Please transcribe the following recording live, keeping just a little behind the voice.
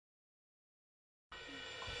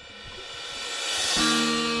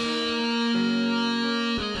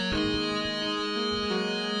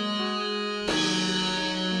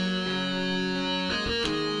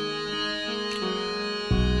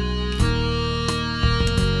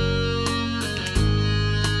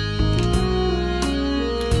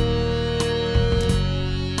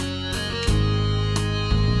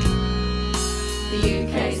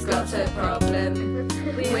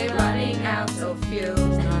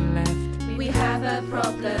a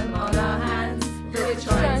problem on our hands, but we're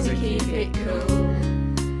trying to keep it cool.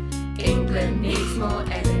 England needs more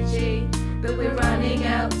energy, but we're running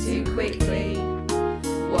out too quickly.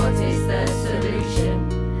 What is the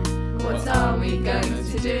solution? What are we going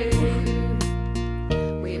to do?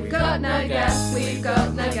 We've got no gas,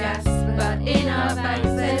 but in our banks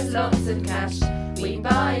there's lots of cash. We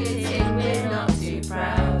buy it in, we're not too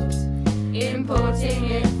proud, importing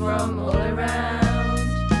it from all around.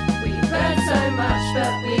 We burn so much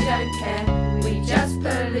but we don't care, we just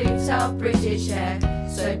pollute our British air.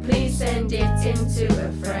 So please send it into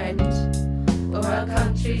a friend, or our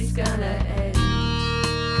country's gonna end.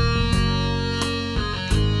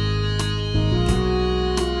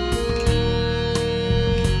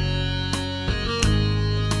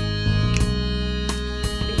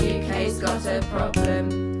 Got a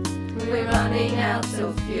problem, we're running out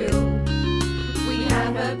of fuel. We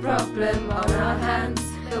have a problem on our hands,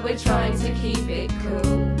 but we're trying to keep it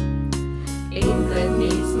cool. England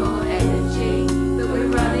needs more energy, but we're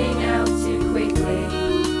running out too quickly.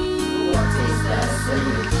 What is the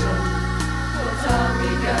solution? What are we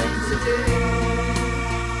going to do?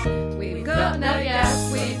 We've got no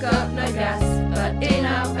gas, but in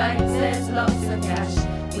our banks there's lots of cash.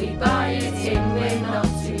 We buy it in, we're not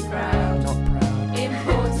too proud,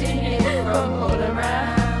 importing it from all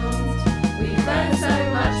around. We burn so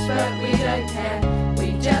much but we don't care, we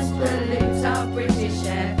just pollute our British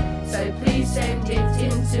air. So please send it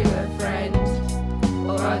into a friend,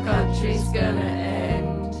 or our country's gonna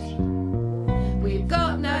end. We've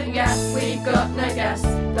got no gas,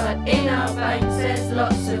 but in our banks there's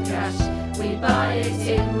lots of cash. We buy it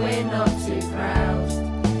in, we're not too proud,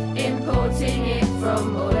 importing it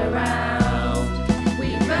from all around. We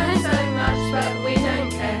burn so much but we don't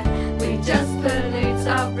care, we just pollute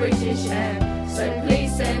our British air. So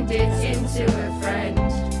please send it into a friend,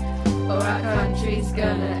 or our country's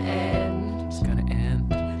gonna end. It's gonna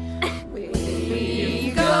end.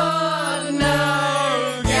 We've got no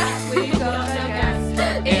gas,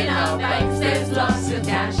 but in our banks there's lots of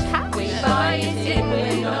cash. We buy it in,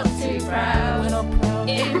 we're not too proud,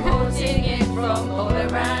 importing it from all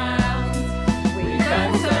around. We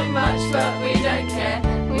burn so much but we don't care,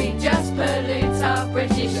 we just pollute our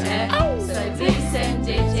British air. So please send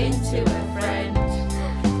it into a friend,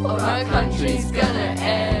 or our country's gonna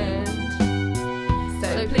end.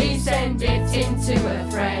 So please send it into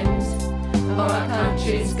a friend, or our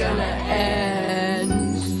country's gonna end.